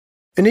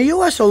In the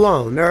U.S.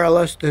 alone, there are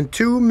less than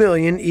 2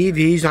 million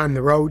EVs on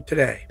the road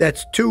today.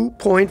 That's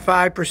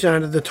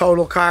 2.5% of the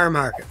total car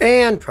market.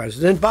 And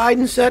President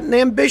Biden set an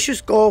ambitious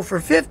goal for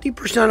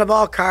 50% of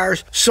all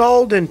cars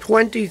sold in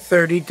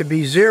 2030 to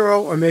be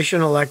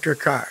zero-emission electric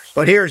cars.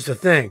 But here's the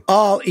thing.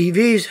 All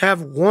EVs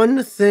have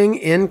one thing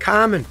in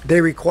common. They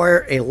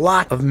require a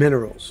lot of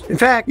minerals. In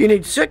fact, you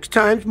need 6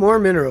 times more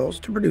minerals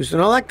to produce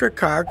an electric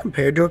car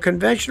compared to a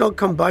conventional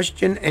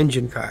combustion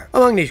engine car.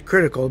 Among these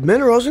critical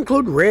minerals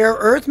include rare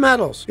earth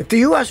metals. If the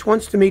U.S.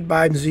 wants to meet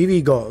Biden's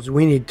EV goals,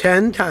 we need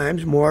 10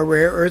 times more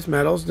rare earth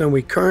metals than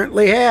we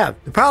currently have.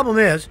 The problem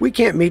is, we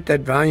can't meet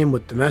that volume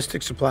with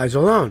domestic supplies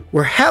alone.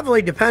 We're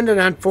heavily dependent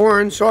on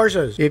foreign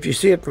sources. If you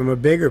see it from a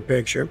bigger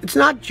picture, it's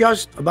not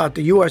just about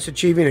the U.S.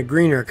 achieving a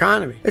greener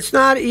economy. It's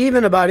not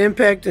even about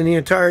impacting the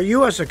entire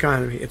U.S.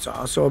 economy. It's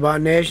also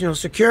about national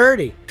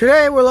security.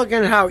 Today, we're looking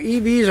at how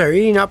EVs are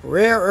eating up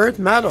rare earth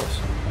metals.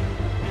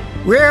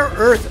 Rare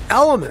earth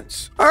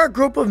elements are a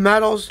group of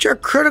metals which are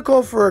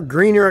critical for a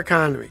greener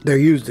economy. They're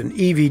used in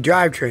EV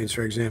drivetrains,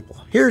 for example.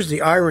 Here's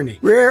the irony.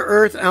 Rare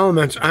earth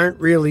elements aren't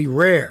really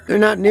rare. They're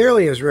not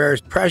nearly as rare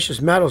as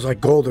precious metals like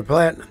gold or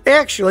platinum.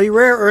 Actually,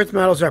 rare earth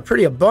metals are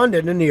pretty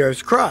abundant in the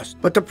Earth's crust.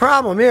 But the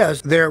problem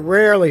is, they're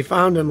rarely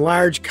found in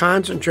large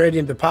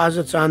concentrated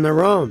deposits on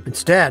their own.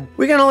 Instead,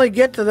 we can only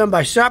get to them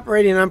by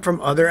separating them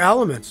from other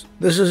elements.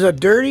 This is a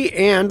dirty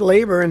and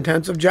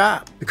labor-intensive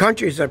job. The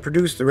countries that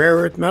produce the rare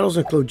earth metals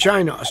include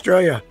China,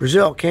 Australia,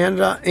 Brazil,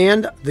 Canada,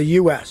 and the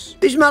U.S.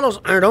 These metals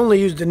aren't only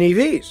used in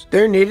EVs.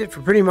 They're needed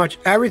for pretty much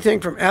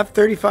everything from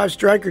F-35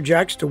 Stryker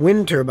jets to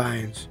wind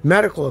turbines,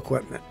 medical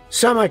equipment,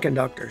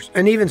 semiconductors,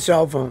 and even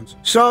cell phones.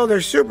 So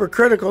they're super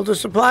critical to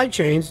supply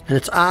chains, and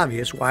it's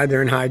obvious why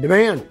they're in high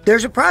demand.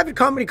 There's a private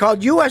company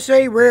called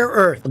USA Rare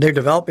Earth. They're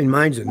developing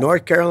mines in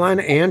North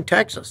Carolina and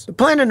Texas. The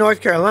plant in North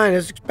Carolina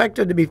is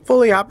expected to be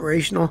fully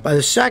operational by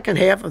the second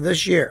half of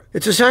this year.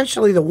 It's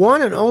essentially the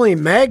one and only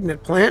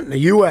magnet plant in the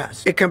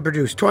U.S. It can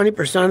produce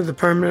 20% of the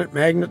permanent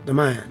magnet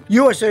demand.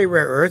 USA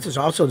Rare Earth is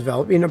also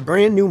developing a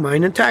brand new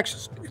mine in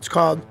Texas. It's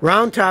called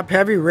Round Top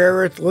Heavy Rare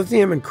Earth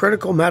Lithium and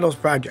Critical Metals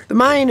Project. The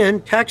mine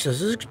in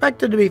Texas is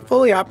expected to be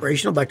fully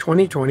operational by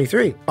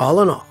 2023.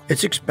 All in all,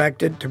 it's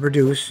expected to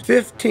produce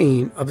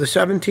 15 of the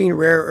 17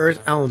 rare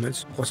earth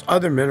elements, plus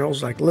other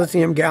minerals like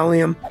lithium,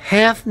 gallium,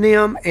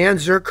 hafnium, and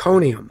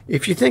zirconium.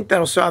 If you think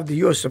that'll solve the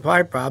U.S.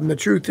 supply problem, the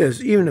truth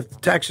is, even if the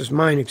Texas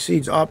mine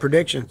exceeds all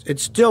predictions, it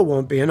still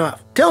won't be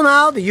enough. Till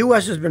now, the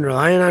U.S. has been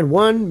relying on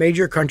one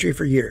major country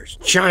for years,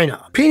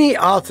 China. Pini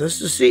Altus,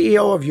 the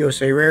CEO of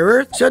USA Rare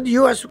Earth, said the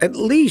U.S. at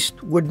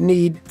least would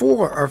need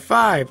 4 or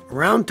 5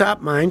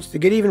 round-top mines to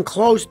get even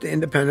close to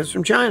independence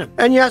from China.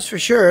 And yes, for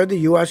sure, the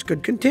U.S.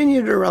 could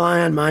continue to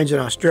rely on mines in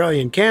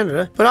Australia and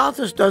Canada, but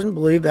Altus doesn't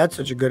believe that's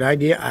such a good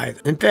idea either.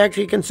 In fact,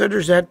 he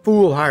considers that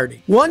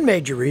foolhardy. One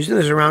major reason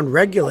is around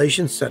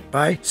regulations set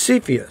by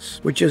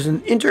CFIUS, which is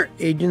an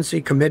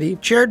interagency committee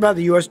chaired by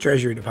the U.S.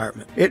 Treasury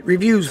Department. It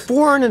reviews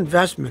foreign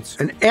investments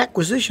and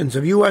acquisitions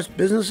of U.S.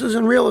 businesses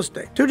and real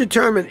estate to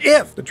determine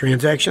if the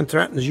transaction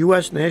threatens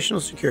U.S.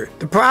 national security.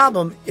 The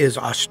problem is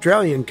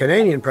Australian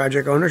Canadian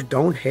project owners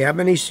don't have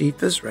any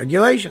CFIUS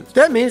regulations.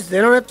 That means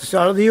they don't have to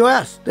sell to the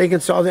U.S. They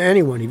can sell to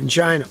anyone, even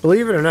China.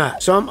 Believe it or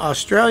not, some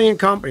Australian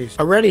companies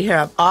already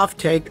have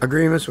off-take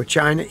agreements with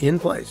China in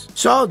place.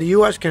 So the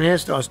U.S. can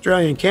ask to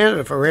Australia and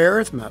Canada for rare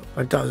earth metal,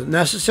 but it doesn't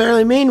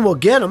necessarily mean we'll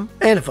get them.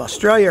 And if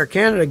Australia or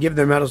Canada give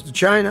their metals to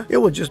China, it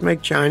will just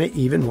make China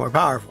even more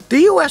powerful.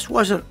 The U.S.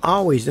 wasn't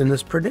always in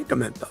this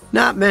predicament, though.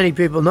 Not many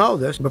people know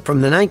this, but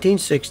from the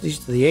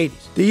 1960s to the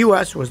 80s, the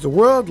U.S. was the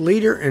world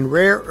leader in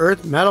rare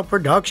earth metal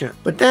production.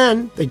 But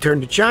then they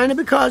turned to China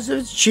because of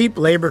its cheap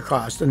labor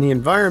cost and the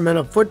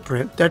environmental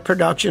footprint that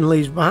production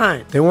leaves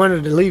behind. They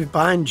wanted to leave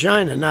behind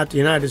China, not the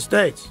United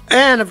States.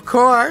 And of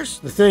course,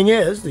 the thing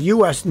is, the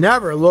U.S.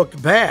 never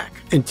looked back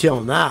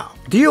until now.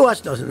 The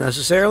U.S. doesn't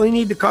necessarily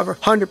need to cover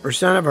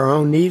 100% of our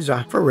own needs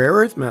for rare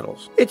earth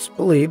metals. It's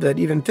believed that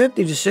even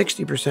 50 to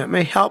 60%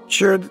 may help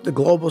ensure that the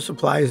global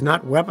supply is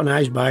not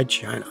weaponized by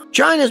China.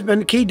 China has been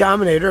the key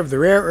dominator of the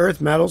rare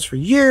earth metals for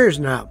years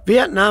now.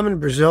 Vietnam and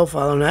Brazil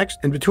follow next,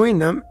 and between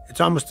them,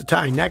 it's almost a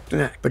tie neck to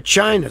neck. But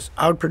China's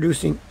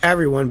outproducing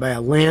everyone by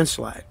a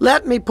landslide.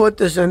 Let me put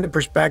this into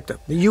perspective.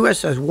 The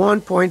U.S. has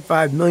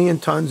 1.5 million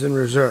tons in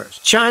reserves.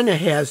 China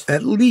has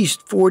at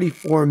least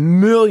 44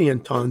 million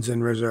tons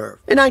in reserve.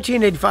 In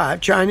 1985,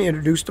 China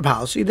introduced a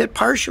policy that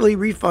partially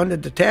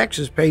refunded the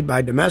taxes paid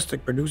by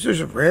domestic producers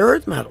of rare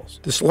earth metals.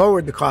 This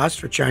lowered the cost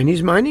for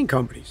Chinese mining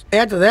companies.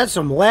 Add to that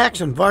some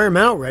lax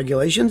environmental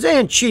regulations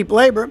and cheap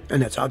labor,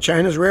 and that's how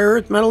China's rare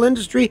earth metal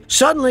industry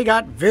suddenly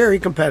got very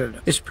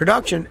competitive. Its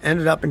production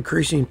ended up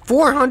increasing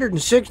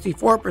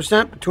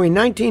 464% between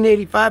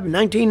 1985 and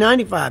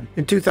 1995.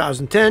 In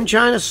 2010,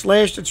 China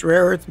slashed its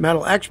rare earth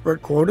metal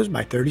export quotas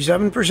by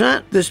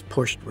 37%. This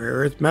pushed rare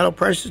earth metal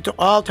prices to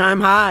all-time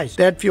highs.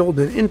 price. That fueled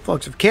an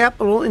influx of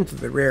capital into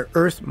the rare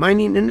earth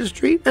mining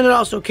industry, and it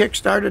also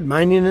kick-started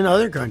mining in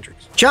other countries.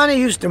 China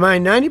used to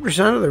mine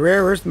 90% of the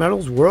rare earth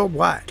metals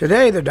worldwide.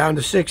 Today, they're down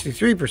to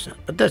 63%,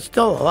 but that's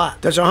still a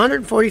lot. That's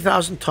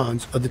 140,000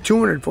 tons of the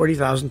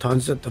 240,000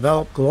 tons that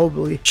develop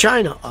globally.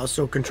 China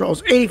also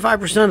controls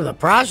 85% of the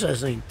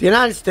processing. The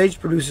United States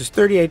produces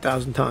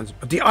 38,000 tons,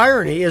 but the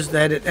irony is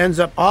that it ends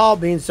up all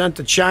being sent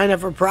to China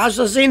for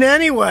processing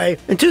anyway.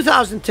 In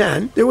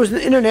 2010, there was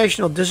an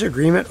international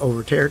disagreement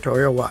over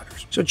territorial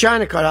waters, so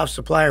China cut off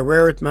supply of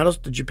rare earth metals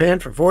to Japan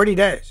for 40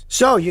 days.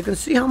 So you can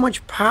see how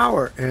much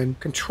power and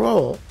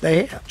control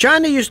they have.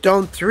 China used to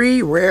own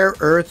 3 rare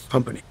earth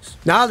companies.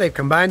 Now they've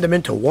combined them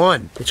into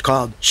one. It's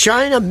called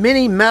China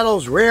Mini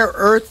Metals Rare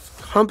Earth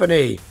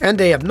Company, and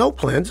they have no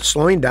plans of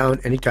slowing down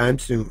anytime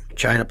soon.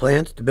 China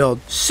plans to build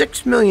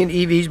 6 million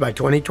EVs by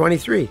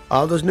 2023.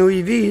 All those new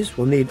EVs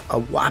will need a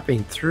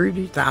whopping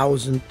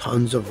 30,000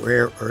 tons of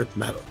rare earth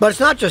metal. But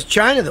it's not just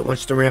China that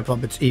wants to ramp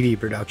up its EV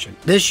production.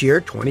 This year,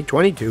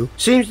 2022,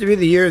 seems to be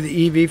the year of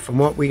the EV from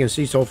what we can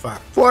see so far.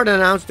 Ford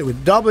announced it was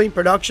doubling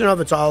production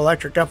of its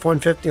all-electric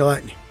F-150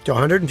 Lightning to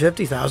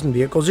 150,000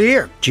 vehicles a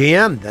year.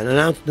 GM then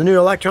announced the new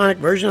electronic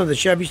version of the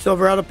Chevy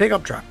Silverado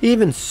pickup truck.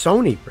 Even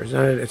Sony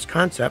presented its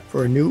concept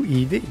for a new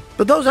EV.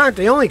 But those aren't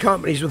the only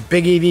companies with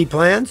big EV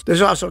plans.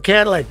 There's also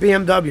Cadillac,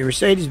 BMW,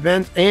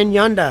 Mercedes-Benz, and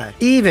Hyundai.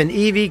 Even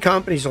EV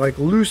companies like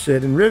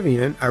Lucid and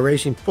Rivian are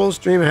racing full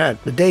steam ahead.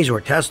 The days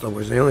where Tesla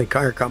was the only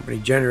car company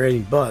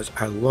generating buzz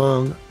are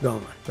long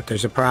gone. But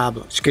there's a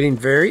problem. It's getting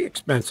very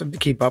expensive to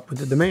keep up with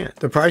the demand.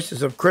 The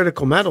prices of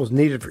critical metals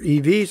needed for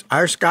EVs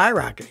are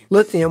skyrocketing.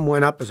 Lithium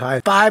went up as high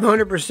as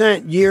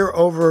 500% year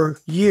over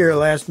year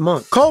last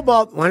month.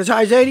 Cobalt went as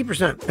high as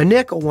 80%, and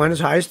nickel went as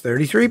high as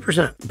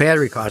 33%.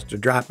 Battery costs are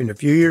dropping a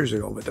few years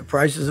ago, but the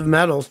prices of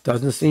metals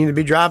doesn't seem to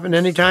be dropping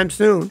anytime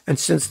soon. And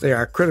since they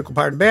are a critical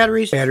part of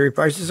batteries, battery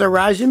prices are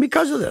rising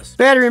because of this.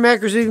 Battery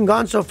makers have even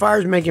gone so far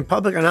as making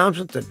public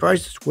announcements that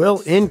prices will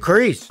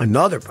increase.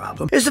 Another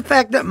problem is the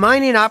fact that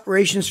mining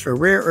operations for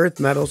rare earth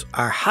metals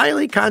are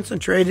highly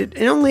concentrated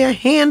in only a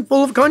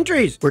handful of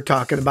countries. We're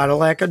talking about a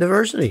lack of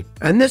diversity.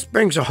 And this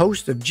brings a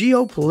host of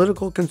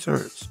geopolitical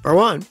concerns. For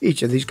one,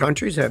 each of these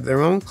countries have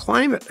their own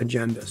climate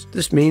agendas.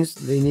 This means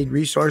they need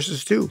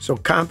resources too, so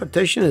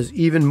competition is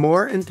even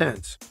more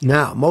intense.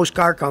 Now, most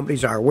car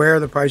companies are aware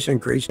of the price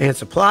increase and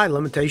supply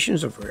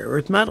limitations of rare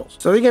earth metals,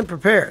 so they get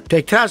prepared.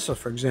 Take Tesla,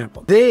 for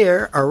example.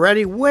 They're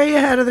already way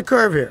ahead of the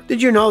curve here.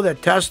 Did you know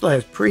that Tesla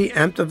has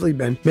preemptively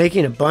been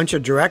making a bunch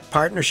of direct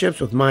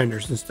partnerships with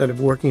miners instead of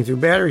working through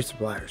battery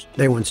suppliers?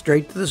 They went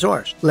straight to the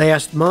source.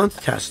 Last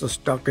month, Tesla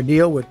struck a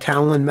deal with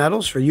Talon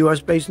Metals for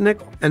US-based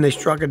nickel, and they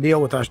struck a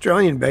deal with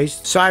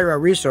Australian-based Syra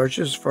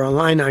Resources for a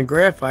line on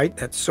graphite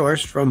that's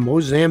sourced from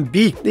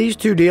Mozambique. These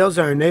two deals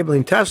are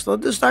enabling Tesla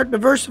to start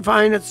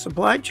diversifying its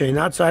supply chain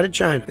outside of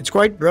China. It's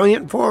quite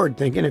brilliant and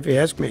forward-thinking, if you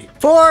ask me.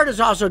 Ford is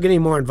also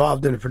getting more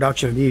involved in the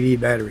production of EV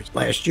batteries.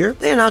 Last year,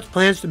 they announced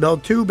plans to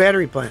build 2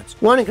 battery plants,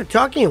 one in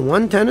Kentucky and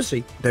one in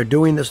Tennessee. They're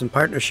doing this in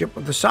partnership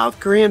with the South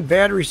Korean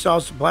battery cell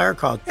supplier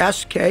called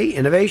SK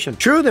Innovation.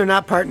 True, they're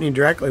not partnering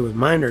directly with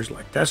miners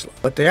like Tesla,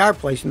 but they are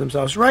placing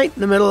themselves right in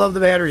the middle of the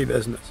battery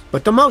business.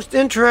 But the most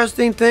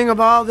interesting thing of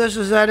all this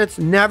is that it's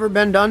never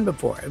been done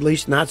before, at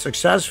least not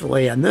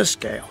successfully on this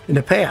scale. In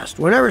the past,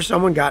 whenever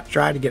someone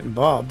tried to get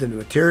involved in the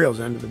materials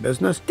end of the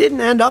business, didn't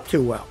end up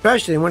too well,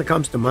 especially when it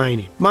comes to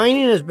mining.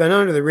 Mining has been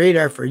under the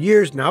radar for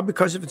years now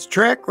because of its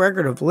track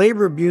record of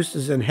labor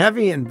abuses and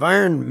heavy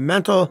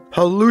environmental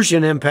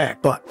pollution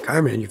impact. But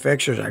car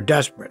manufacturers are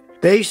desperate.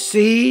 They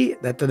see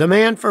that the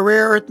demand for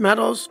rare earth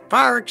metals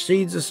far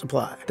exceeds the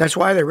supply. That's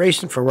why they're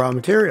racing for raw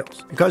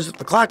materials. Because if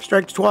the clock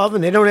strikes 12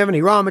 and they don't have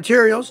any raw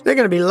materials, they're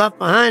going to be left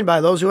behind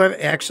by those who have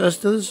access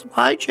to the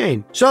supply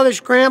chain. So they're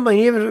scrambling,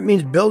 even if it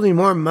means building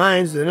more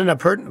mines that end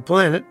up hurting the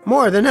planet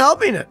more than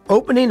helping it.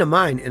 Opening a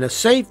mine in a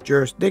safe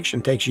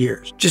jurisdiction takes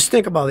years. Just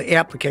think about the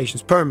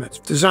applications, permits,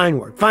 design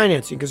work,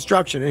 financing,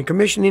 construction, and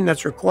commissioning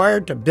that's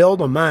required to build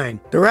a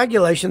mine. The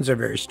regulations are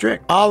very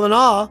strict. All in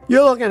all,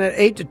 you're looking at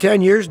 8 to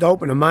 10 years to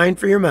open a mine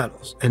for your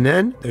metals. And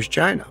then there's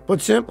China. Put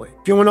simply,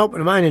 if you want to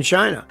open a mine in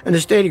China and the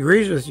state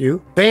agrees with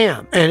you,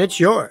 bam, and it's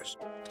yours.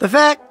 The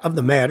fact of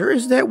the matter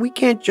is that we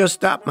can't just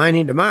stop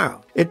mining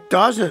tomorrow. It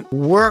doesn't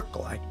work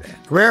like that.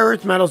 Rare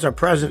earth metals are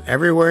present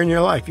everywhere in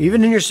your life,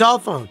 even in your cell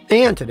phone.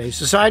 And today's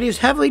society is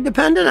heavily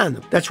dependent on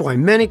them. That's why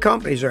many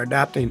companies are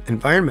adopting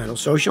environmental,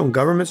 social, and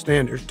government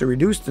standards to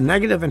reduce the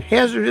negative and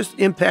hazardous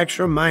impacts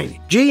from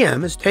mining.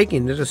 GM is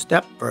taking it a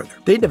step further.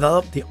 They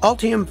developed the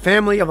Ultium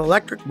family of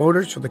electric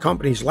motors for the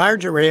company's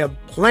large array of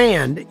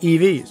planned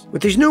EVs.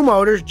 With these new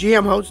motors,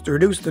 GM hopes to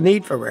reduce the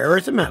need for rare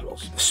earth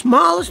metals. The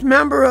smallest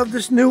member of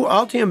this new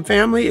Ultium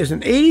family is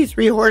an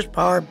 83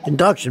 horsepower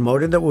induction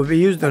motor that will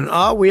be used on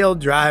all-wheel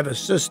drive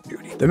assist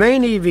duty. The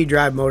main EV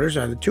drive motors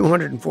are the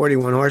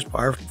 241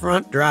 horsepower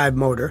front drive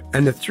motor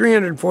and the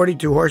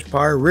 342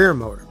 horsepower rear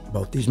motor.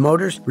 Both these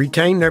motors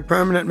retain their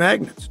permanent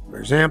magnets. For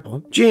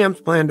example,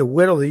 GM's plan to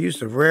whittle the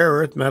use of rare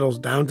earth metals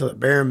down to the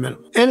bare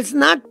minimum. And it's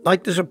not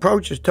like this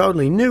approach is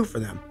totally new for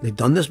them. They've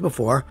done this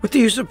before with the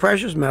use of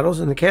precious metals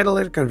in the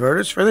catalytic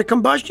converters for the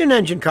combustion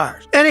engine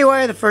cars.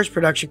 Anyway, the first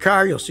production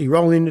car you'll see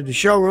rolling into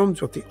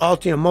showrooms with the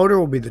Ultium motor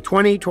will be the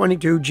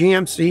 2022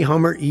 GMC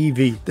Hummer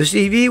EV. This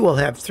EV will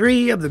have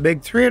 3 of the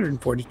big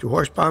 342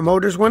 horsepower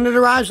motors when it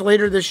arrives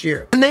later this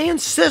year. And they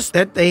insist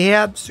that they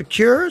have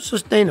secure,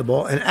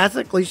 sustainable, and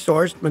ethically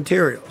sourced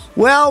materials.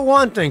 Well,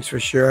 one thing's for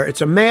sure,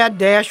 it's a mad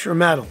dash for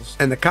metals,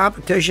 and the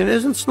competition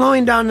isn't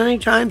slowing down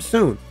anytime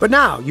soon. But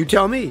now, you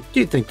tell me, do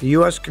you think the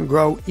U.S. can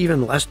grow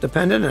even less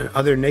dependent on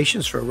other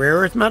nations for rare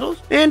earth metals?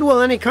 And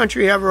will any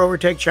country ever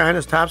overtake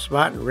China's top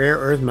spot in rare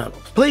earth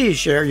metals? Please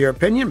share your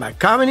opinion by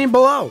commenting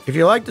below. If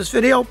you like this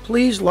video,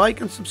 please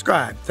like and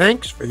subscribe.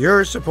 Thanks for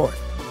your support.